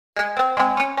টাকা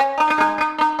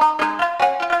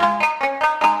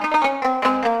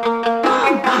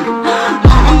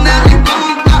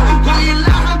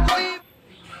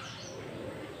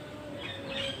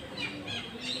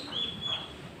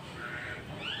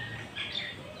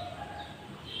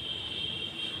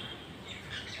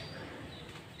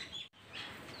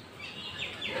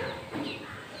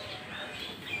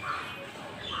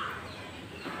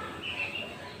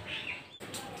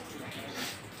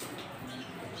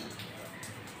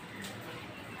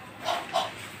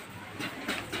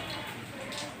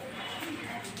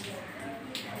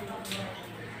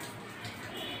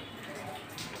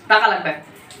লাগবে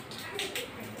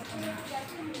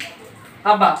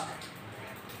আব্বা,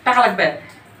 টাকা লাগবে।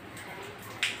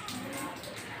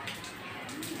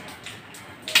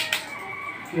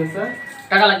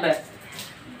 টাকা লাগবে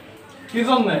কি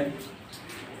জন্য?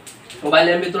 মোবাইল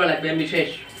এমবি তোলা লাগবে, এমবি শেষ।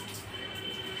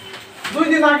 2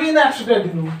 দিন আগেই না 100 টাকা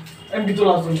দিন এমবি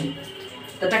তোলার জন্য।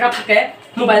 তো টাকা থাকে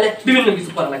মোবাইলে বিভিন্ন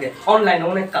কিছু করা লাগে, অনলাইনে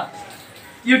অনেক কাজ,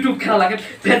 ইউটিউব খেলা লাগে,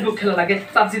 ফেসবুক খেলা লাগে,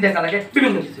 পাবজি দেখা লাগে,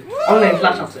 বিভিন্ন কিছু অনলাইন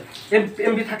ক্লাস আছে,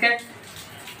 এমবি থাকে।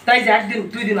 তাই যে 1 দিন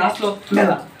 2 দিন আসলো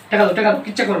মেলা, টাকা দাও, টাকা দাও,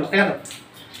 কিচ্ছা করো না, টাকা দাও।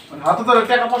 হাতে তো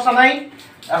টাকা পয়সা নাই,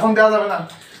 এখন দেওয়া যাবে না।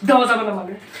 দেওয়া যাবে না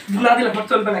মানে না দিলে ঘর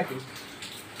চলবে নাকি?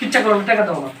 কিচ্ছা করো না, টাকা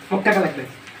দাও না, মোক টাকা লাগবে।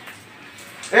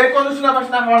 এই কোন শুনা পাস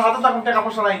না, আমার হাতে তো এখন টাকা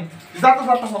পয়সা নাই। যা তো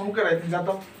মুখে রাখ, যা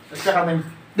তো টাকা নেই।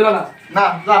 দেবে না? না,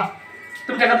 যা।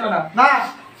 তুমি টাকা দেবে না? না।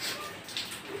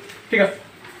 ঠিক আছে,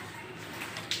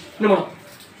 নেবো না।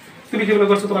 তুমি যেগুলো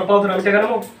করছো তোমার পাও ধরে আমি টাকা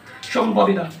নেবো,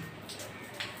 সম্ভবই না।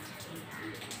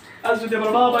 আজ যদি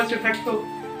আমার মা বাচ্চা থাকতো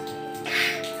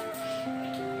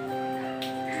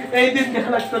এই দিন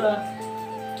দেখা লাগতো না।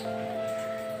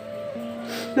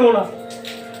 নেবো না,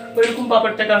 ওইরকম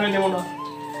বাবার টাকা আমি নেবো না।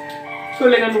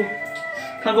 চলে গেল,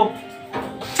 থাকো।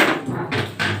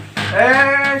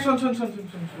 শোন।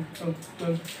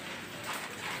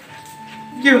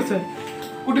 কি হচ্ছে?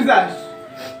 উঠে যাস?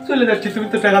 চলে যাচ্ছি, তুমি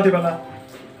তো টাকা দিবে না।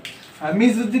 আমি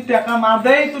যদি টাকা না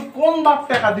দেই তোর কোন বাপ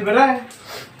টাকা দিবে রে?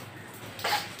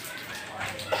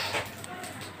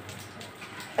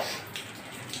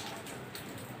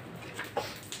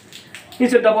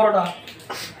 নিচেরটা বড়টা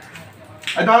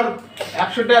ধর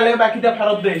 100 টাকা লে, বাকিটা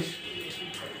ফেরত দিস।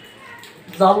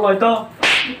 জাল নয় তো?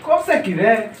 কসে কি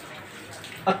রে?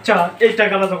 আচ্ছা, এই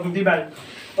টাকাটা যখন দিবাই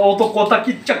অত কথা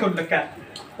কিচ্ছা করলে কেন?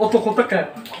 অত কথা কেন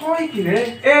কয় কি রে?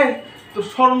 তোর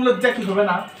শরম লজ্জা কি হবে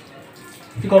না?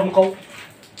 কি করবো কও?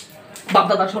 বাপ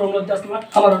দাদা সরম লজ্জা আছে না?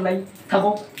 আমারও নাই,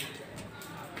 থাকো।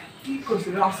 কি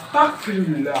করছিস?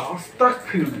 আস্তাগফিরুল্লাহ।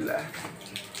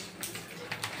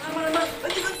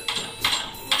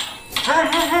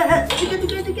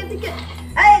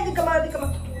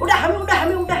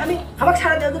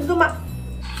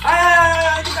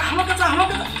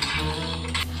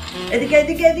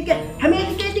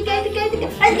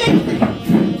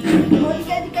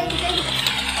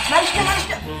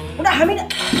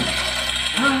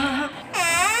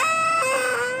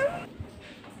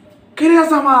 কে রে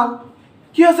জামাল?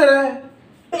 কি আছে রে?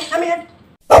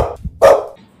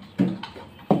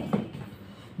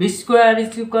 B square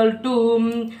is equal to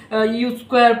U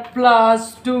square plus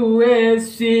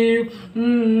 2AC.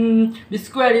 B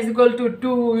square is equal to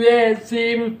 2AC.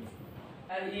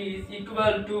 Is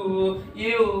equal to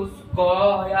U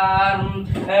square.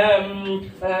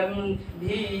 V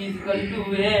is equal to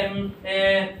M.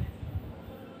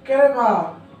 কে রে বা?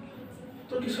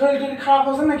 তোর কি শরীর খারাপ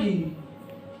আছে নাকি?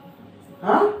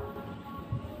 হ্যাঁ?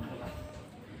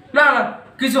 না না,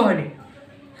 কিছু হয়নি।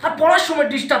 আর পড়ার সময়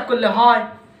ডিস্টার্ব করলে হয়?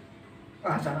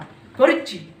 আচ্ছা না,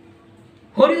 করিচ্ছি।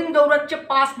 হরিণ দৌড়াচ্ছে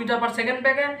 5 মিটার পার সেকেন্ড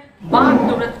বেগে, বাঘ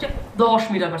দৌড়াচ্ছে 10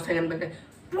 মিটার পার সেকেন্ড বেগে।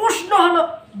 প্রশ্ন হলো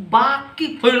বাঘ কি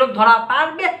হরিণ ধরা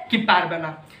পারবে কি পারবে না?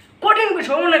 কঠিন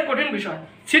বিষয়, অনেক কঠিন বিষয়,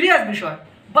 সিরিয়াস বিষয়।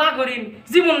 বাঘ হরিণ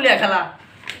জীবন নিয়ে খেলা,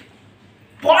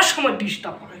 পড়ার সময়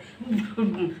ডিস্টার্ব করে,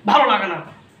 ভালো লাগে না।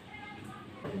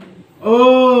 ও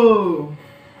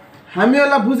আমি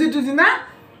ওলা বুঝি টুঝি না।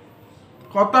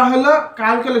 কথা হলো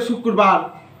কাল শুক্রবার,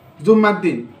 জুম্মার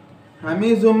দিন। আমি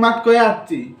জুম্মাত কয়ে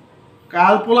আসছি,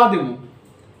 কাল পোলা দিব।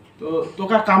 তো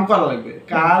তোকে কাম করা লাগবে।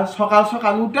 কাল সকাল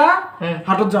সকাল উঠা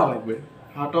হাটত যাওয়া লাগবে।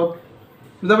 হাটত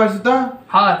বুঝতে পারছিস তো?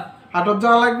 হ্যাঁ, হাটত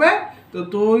যাওয়া লাগবে। তো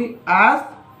তুই আজ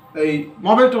এই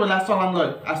মোবাইল টোবাইল আজ চলান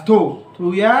লয়, আজ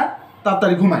থুইয়া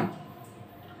তাড়াতাড়ি ঘুমাই।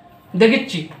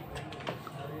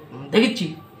 দেখিচ্ছি,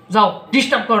 যাও,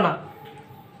 ডিস্টার্ব করো না।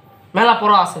 মেলা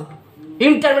পড়া আছে,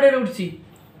 ইন্টারমিডিয়েটে উঠছি,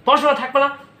 পড়াশোনা থাকবে না,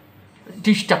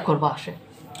 ডিস্টার্ব করবা আসে।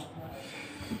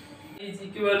 is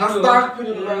equal to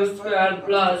Astaghfirullah. square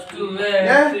plus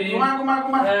 2x.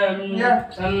 Kuma.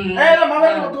 Eh, la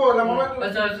mobile ko.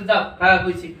 আচ্ছা দাও হ্যাঁ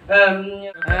বুঝছি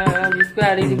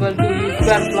square is equal to b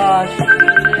square plus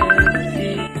 2ac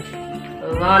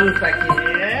run পাখি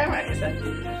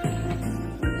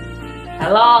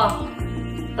হ্যালো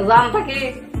রান পাখি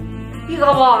কি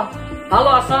খবর ভালো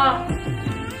আছো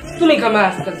তুমি কেমন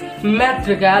আছো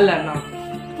ম্যাট্রিকে এলে না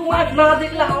তোমার না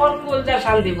দেখলে আমার কলজা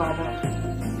শান্তি পায় না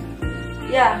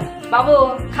ইয়া বাবু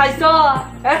খাইছো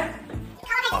হ্যাঁ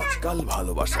আজকাল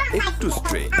ভালোবাসা একটু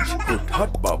স্ট্রেঞ্জ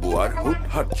হুটহাট বাবু আর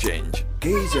হুটহাট চেঞ্জ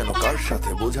কে যেন কার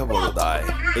সাথে বোঝা বড় দায়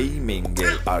এই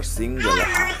মিঙ্গেল আর সিঙ্গেল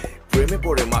হায় প্রেমে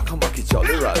পড়ে মাখামাখি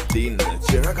চলে রাত দিন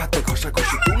চেরা ঘাতে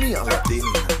ঘষাঘষি তুমি আলাদিন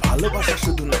ভালোবাসা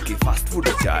শুধু নাকি ফাস্ট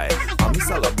ফুডে চায় আমি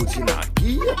সালা বুঝি না কি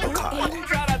এত খায়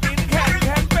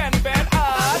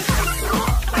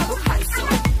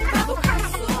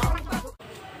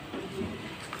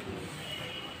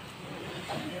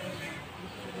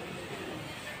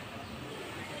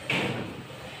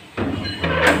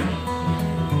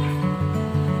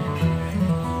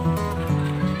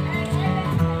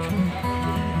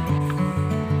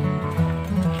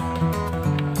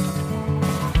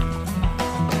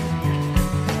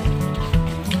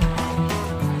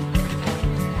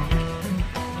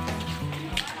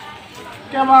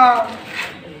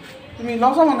তুমি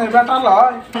লসমানের বেটা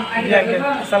লয়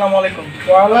আসসালামু আলাইকুম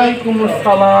ওয়ালাইকুম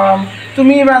আসসালাম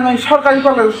তুমি মানে সরকারি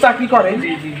কলেজ চাকরি করে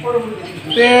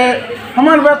তে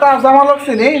আমার বেটা জামালক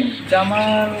চিনি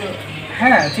জামাল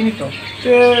হ্যাঁ চিনি তো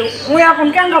তে ওই এখন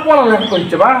কেন পড়ালেখা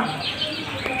করছে বা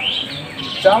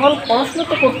জামাল পড়াশোনা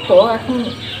তো করতো এখন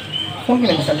ফোন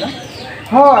কিনে গেছেন না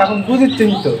হ্যাঁ এখন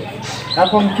বুঝেছেন তো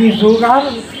এখন কি যুগ আর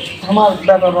আমার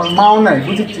বেটার মাও নাই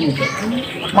বুঝেছেন তো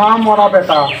মা মরা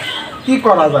বেটা কি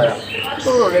করা যায়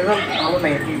তো রেজাল্ট ভালো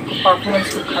নেই পারফরমেন্স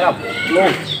খুব খারাপ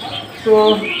লোক তো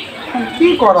এখন কি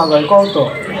করা যায় কত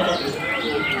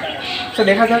আচ্ছা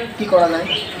দেখা যাক কী করা যায়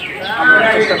আমরা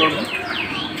চেষ্টা করবো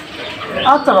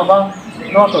আচ্ছা বাবা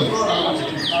নত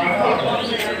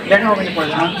দেখা হবে না পরে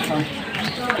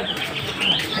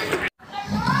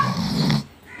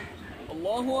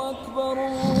আল্লাহু আকবার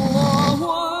আল্লাহু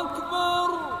আকবার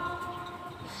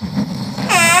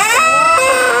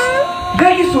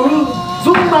দেখিছো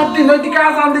জুম মারতি নদীকে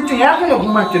আজান দিচ্ছে এখনো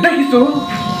ঘুমাচ্ছে দেখিছো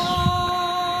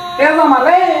এ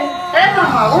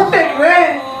জামা উঠে রে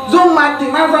জুম মারতি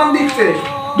আজান দিচ্ছে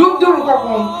ডুব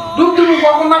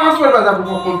কখন নামাজ পড়বা যাবো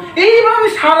কখন এইভাবে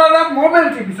সারা রাত মোবাইল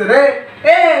টিপিছে রে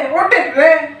ওঠে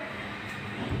রে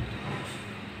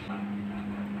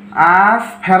আজ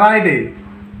ফ্রাইডে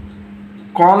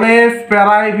কলেজ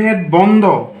প্রাইভেট বন্ধ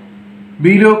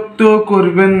বিরক্ত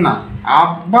করবেন না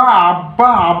আব্বা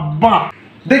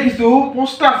দেখিছো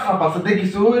পোস্টার ছাপাছে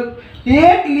দেখিছো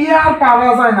এক লিয়ার পারা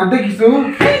যায় না দেখিছো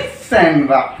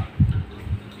স্যাংরা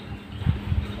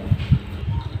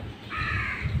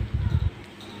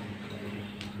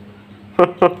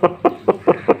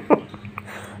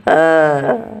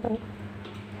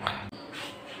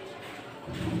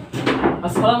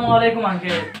আসসালামু আলাইকুম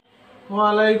আঙ্কেল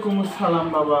ওয়ালাইকুম আসসালাম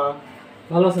বাবা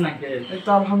ভালো আছেন আঙ্কেল এই তো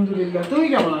আলহামদুলিল্লাহ তুমি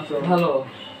কেমন আছো ভালো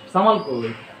জামাল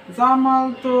কই জামাল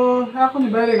তো এখনই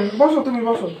বাইরে গেছে বসো তুমি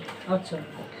বসো আচ্ছা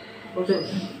বসো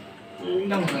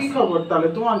কেমন কি খবর তাহলে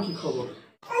তোমার কি খবর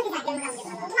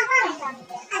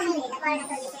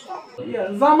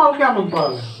জামাল কেমন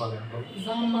পড়ালেখা করে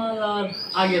জামাল আর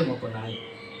আগের মতো নাই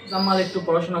জামাল একটু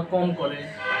পড়াশোনা কম করে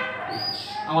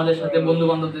আমাদের সাথে বন্ধু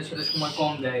বান্ধবদের সাথে সময়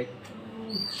কম দেয়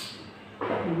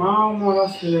মা মরা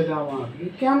ছেলেটা আমার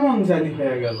কেমন জানি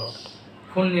হয়ে গেল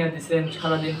ফোন নিয়ে দিচ্ছেন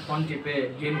সারাদিন ফোন টিপে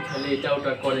গেম খেলে এটা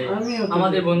ওটা করে আমিও তো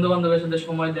আমাদের বন্ধু বান্ধবের সাথে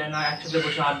সময় দেয় না একসাথে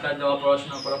বসে আড্ডা দেওয়া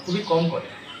পড়াশোনা করা খুবই কম করে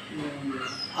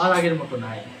আর আগের মতো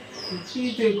নাই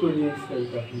চিতে করি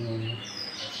ছেলেটা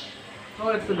তো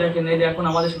একটু দেখেন এই যে এখন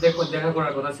আমাদের সাথে দেখা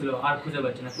করার কথা ছিল আর খুঁজে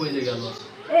পাচ্ছি না কই যে গেল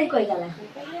এই কই গেল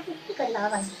কি করি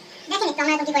বাবা দেখেন একটু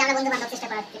আমরা এখন কি করে আমরা বন্ধু বান্ধব চেষ্টা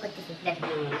করার করতেছি দেখেন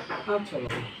আচ্ছা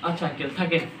আচ্ছা আঙ্কেল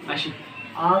থাকেন আসি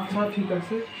আচ্ছা ঠিক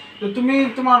আছে তো তুমি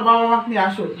তোমার বাবা মাকে নিয়ে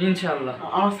আসো ইনশাআল্লাহ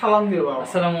আমার সালাম দিও বাবা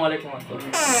আসসালামু আলাইকুম আঙ্কেল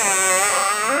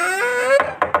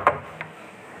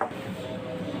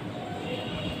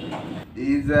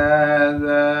إذا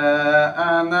جاء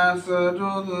نصر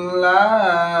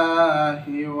الله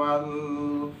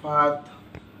والفتح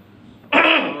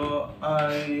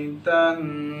رأيت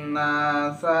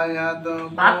الناس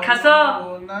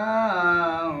يدخلون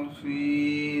في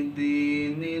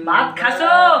دين الله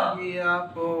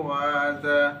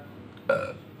أفواجا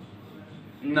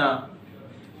না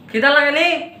খিদা লাগেনি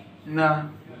না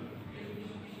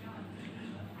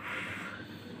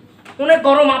অনেক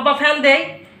গরম আব্বা ফ্যান দেয়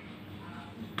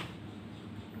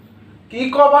কি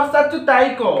কবার চাচ্ছ তাই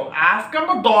কো, আজকে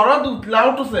আমার দরদ উঠলা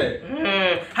উঠছে।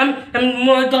 আমি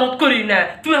দরদ করি না,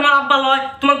 তুমি আমার আব্বা লয়,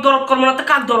 তোমার দরদ করবো না তো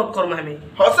কার দরদ করবো আমি?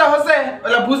 হসে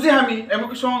ওলা বুঝি আমি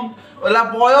এমনকি শোন, ওলা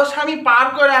বয়স আমি পার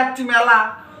করে আসছি মেলা,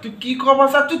 তুই কি কবার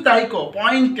চাচ্ছ তাই কো,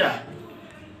 পয়েন্টটা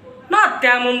না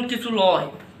তেমন কিছু লয়।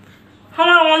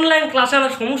 আমার অনলাইন ক্লাসে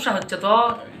আমার সমস্যা হচ্ছে তো,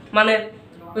 মানে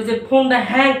ওই যে ফোনটা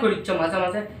হ্যাং করিচ্ছে মাঝে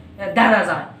মাঝে দেখা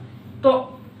যায়। তো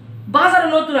বাজারে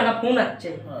নতুন একটা ফোন আসছে,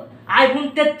 আইফোন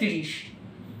 33।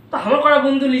 তো আমার করা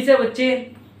বন্ধু লিচে হচ্ছে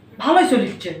ভালোই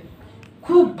চলিচ্ছে,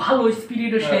 খুব ভালো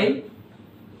স্পিরিটও সেই।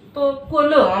 তো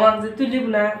কইলো আমার যে তুই লিব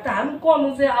না, তা আমি কম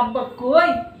যে আব্বা কই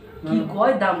কি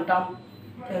কয় দাম টাম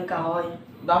কেঙ্কা হয়?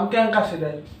 দাম কেঙ্কা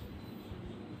সেটাই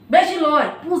বেশি লয়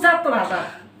 ৭৫,০০০।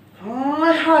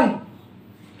 হায় হায়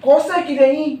কসে কি রে?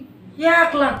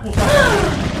 ১,০০,০০০।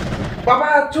 বাবা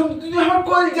তুই আমার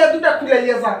কল যা দুটা খুলে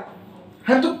নিয়ে যা,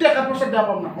 হ্যাঁ তোর টাকা পয়সা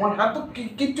দেবো না, আমার হাত তো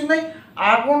কিচ্ছু নেই।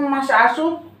 আগুন মাসে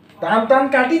আসুক, ধান টান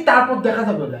কাটি, তারপর দেখা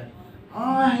যাবে।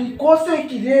 কসে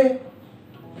কি রে?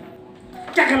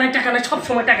 টাকা নাই সব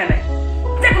সময় টাকা নাই,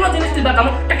 যে কোনো জিনিস তুই বাদ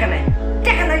আমার টাকা নাই।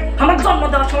 আমার জন্ম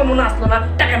দেওয়ার সময় মনে আসলো না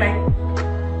টাকা নাই।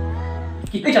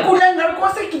 কুলাঙ্গার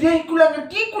কসে কি রে? কুলাঙ্গার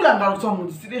কি কুলাঙ্গার জন্ম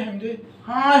দিছি রে হ্যাঁ রে?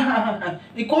 হায় হায় হায়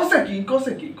এই কসে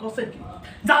কি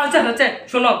যা হচ্ছে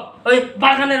শোনো, ওই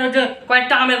বাগানের ওই যে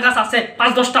কয়েকটা আমের গাছ আছে,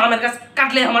 ৫-১০টা আমের গাছ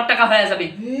কাটলে আমার টাকা হয়ে যাবে,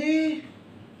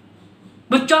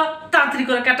 বুঝছো? তাড়াতাড়ি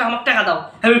করে কাটা আমার টাকা দাও,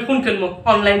 আমি ফোন কিনবো।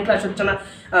 অনলাইন ক্লাস হচ্ছে না,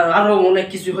 আরো অনেক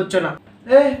কিছু হচ্ছে না।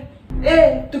 এ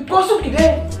তুই কসু কি রে?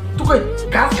 তুই কই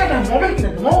গাছ কাটা মোবাইল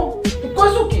কিনে দেবো? তুই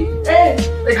কসু কি?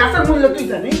 এই গাছের মূল্য তুই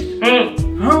জানিস?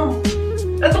 হ্যাঁ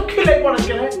এত খেলে পড়ে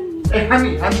কেন? আমি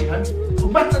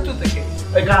বাচ্চা তুই থেকে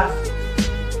ওই গাছ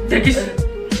দেখিস,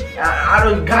 আর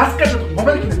ওই গাছ কাটা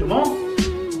মোবাইল কিনে দেবো?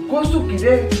 কসু কি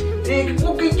রে? এই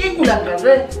কি কুলাঙ্গার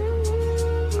রে?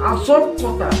 আর সব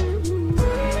কথা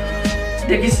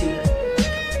দেখিস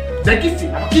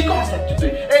আর কি কথা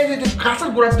তুই? এই যে গাছের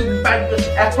গোড়া তুই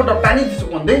এক ফোঁটা পানি দিছো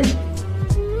কোন দিন?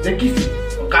 দেখিস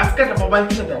গাছ কাটা মোবাইল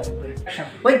কিনে দেবো?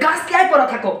 ওই গাছ লাই পড়া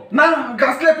থাকো না,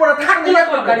 গাছ লাই পড়া থাক না,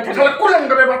 তাহলে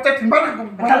কুলাঙ্গারের বাচ্চা ঠিক বাড়া,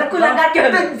 তাহলে কুলাঙ্গার কি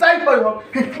হবে? যাই কইব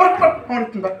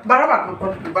বাড়া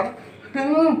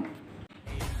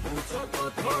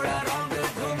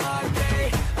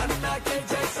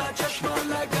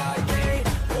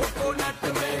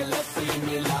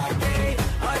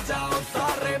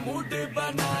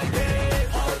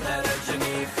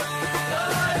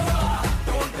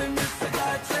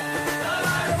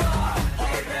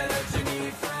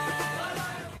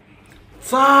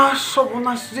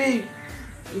সর্বনাশ্রী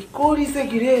করিছে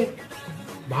কি রে?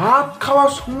 ভাত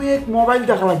খাওয়ার সময় মোবাইল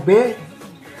দেখা লাগবে?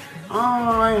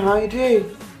 আয় হায় রে,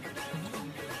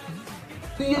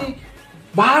 তুই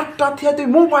ভাতটা থেকে তুই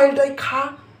মোবাইলটাই খা।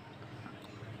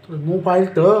 তোর মোবাইল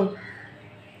তো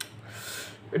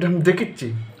এটা আমি দেখেছি,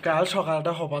 কাল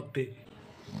সকালটা হবার দে।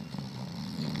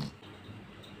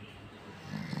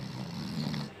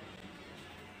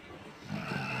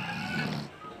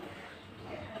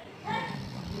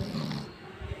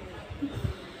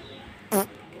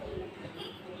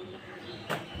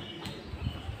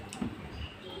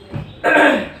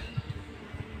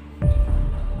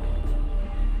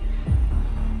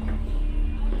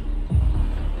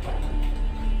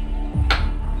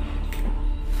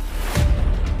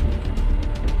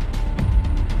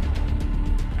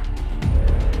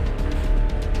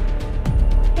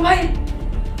 ভাই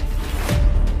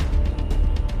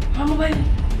মোবাইল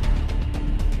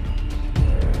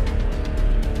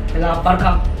আব্বার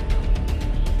কাম।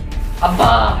 আব্বা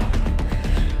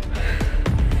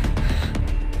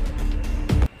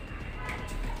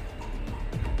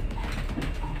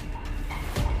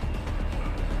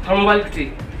মোবাইল কুটি,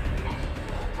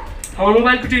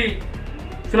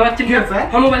 শোনা পাচ্ছি? কি আছে?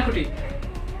 মোবাইল কুটি,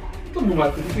 তোর মোবাইল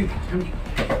তুই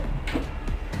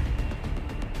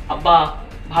আব্বা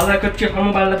ভালো করছি,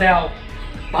 মোবাইলটা দাও,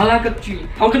 ভালো করছি।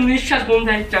 আমাকে নিঃশ্বাস বন্ধ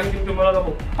যাচ্ছে, আমি কিন্তু বলে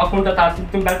দেবো ফোনটা তার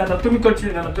তুমি ব্যাগটা দাও। তুমি করছি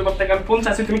না, তোমার থেকে আমি ফোন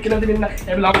চাচ্ছি, তুমি কিনে দেবেন না?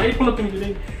 এবার আমার এই ফোনটা তুমি দিলে,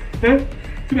 হ্যাঁ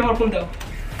তুমি আমার ফোন দাও।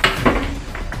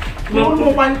 তোর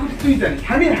মোবাইল কুটি তুই জানিস,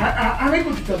 আমি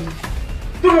কুটি জানি।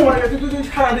 তোর মোবাইল তুই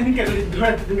সারাদিন কেন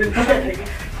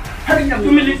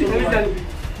তুমি লিখি আমি জানি,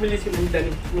 আমি জানি,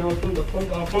 তুমি আমার ফোন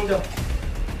দাও, ফোন দাও।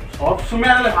 সব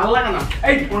সময় আলে ভালো লাগে না।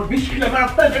 এই 20 কিলো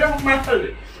মারতে যেটা মারতে দে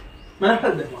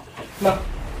না,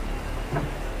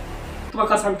 তোমার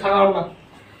কাছে আমি থাকাও না।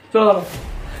 চলো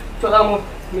যাবো।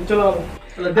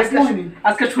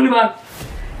 আজকে শনিবার,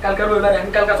 কালকে রবিবার,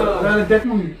 আমি কালকে চলে যাবো। দেখ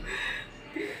মনি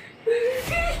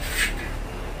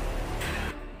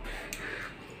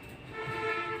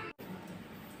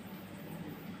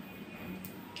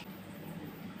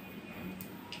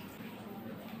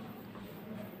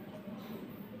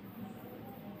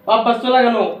আব্বা চলে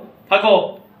গেল, থাকো।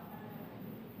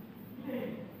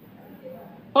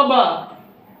 আব্বা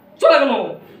চলে গেল।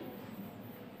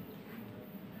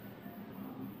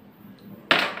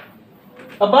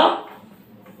 আব্বা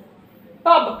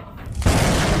আব্বা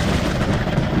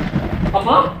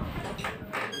আব্বা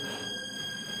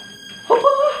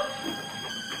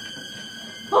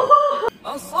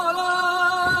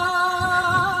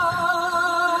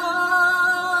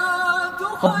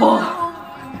আব্বা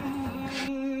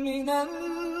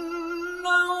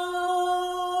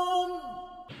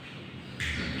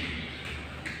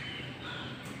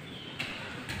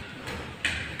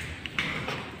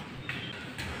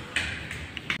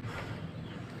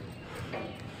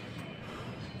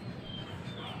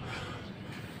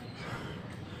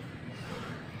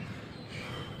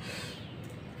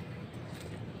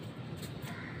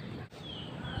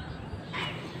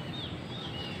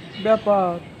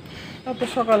ব্যাপার এত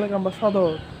সকালে কিংবা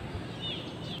সদর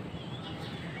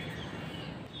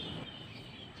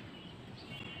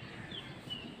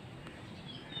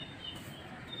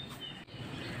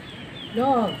না,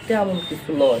 তেমন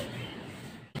কিছু নয়।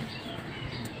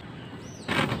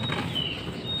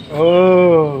 ও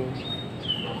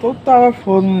তোর তো আবার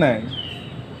ফোন নাই।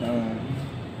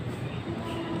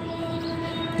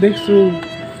 দেখছু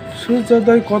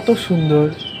সূর্যোদয় কত সুন্দর,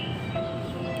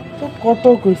 তো কত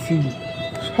কইছি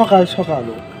সকাল সকাল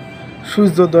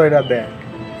সূর্যোদয়টা দেখ।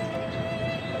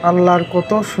 আল্লাহর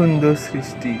কত সুন্দর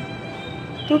সৃষ্টি,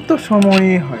 তোর তো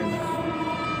সময়ই হয় না,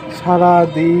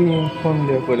 সারাদিন ফোন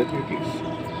দিয়ে করে থাকিস।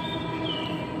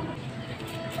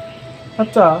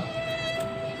 আচ্ছা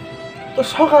তো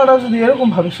সকালটা যদি এরকম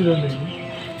ভাবে শুরু নেই,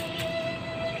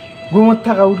 ঘুমোর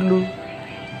থাকা উঠলু,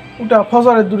 উঠা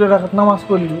ফজরের 2 রাকাত নামাজ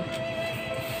পড়লু,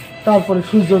 তারপরে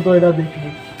সূর্যোদয়টা দেখলু,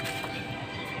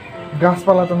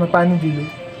 গাছপালা তুমি পানি দিল,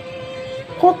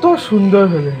 কত সুন্দর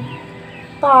হলে।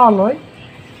 তা লয়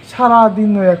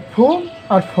সারাদিন ওই এক ফোন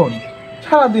আর ফোন,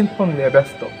 সারাদিন ফোন নিয়ে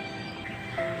ব্যস্ত।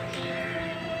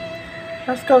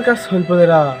 আজকালকার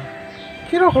ছেলেপেলেরা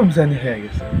কিরকম জানি হয়ে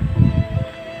গেছে।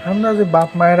 আমরা যে বাপ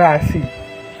মায়েরা আছি,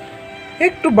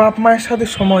 একটু বাপ মায়ের সাথে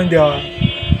সময় দেওয়া,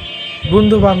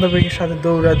 বন্ধু বান্ধবের সাথে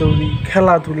দৌড়াদৌড়ি,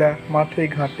 খেলাধুলা, মাঠে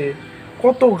ঘাটে,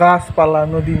 কত গাছপালা,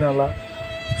 নদী নালা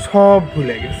সব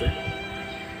ভুলে গেছে।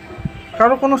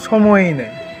 কারো কোনো সময়ই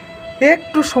নেই,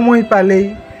 একটু সময় পেলেই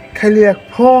খালি এক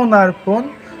ফোন আর ফোন,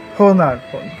 ফোন আর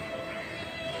ফোন।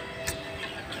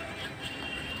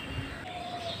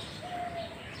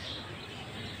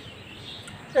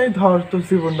 এই ধর তোর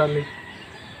জীবনটা লেখ।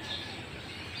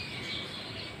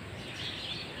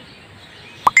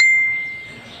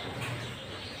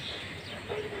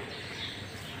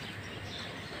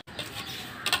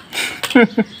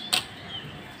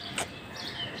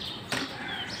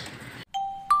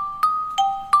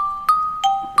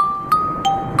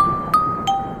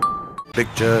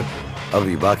 पिक्चर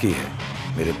अभी बाकी है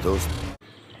मेरे दोस्त।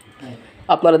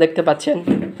 আপনারা দেখতে পাচ্ছেন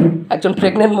একজন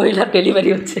প্রেগন্যান্ট মহিলার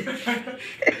ডেলিভারি হচ্ছে।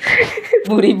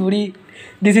 বুড়ি বুড়ি,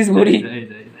 দিস ইজ বুড়ি।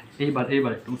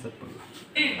 এইবার একটু সেট করো।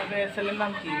 ছেলের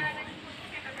নাম কি?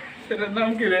 ছেলের নাম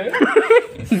কি রে?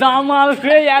 জামাল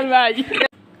ফেয়ার ভাই।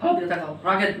 হাত দিয়ে তাকাও,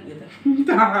 রাগের দিকে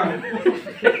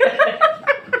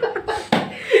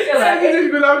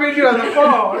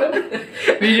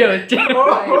ভিডিও হচ্ছে।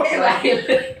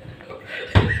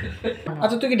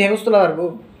 আচ্ছা তুই কি ঢেউস তোলা পারবো?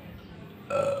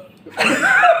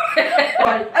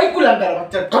 এই কুলাঙ্গার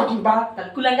বাচ্চা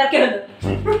কুলাঙ্গার কে হলো?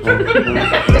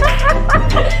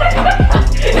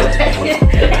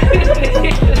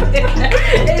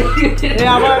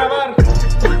 আবার আবার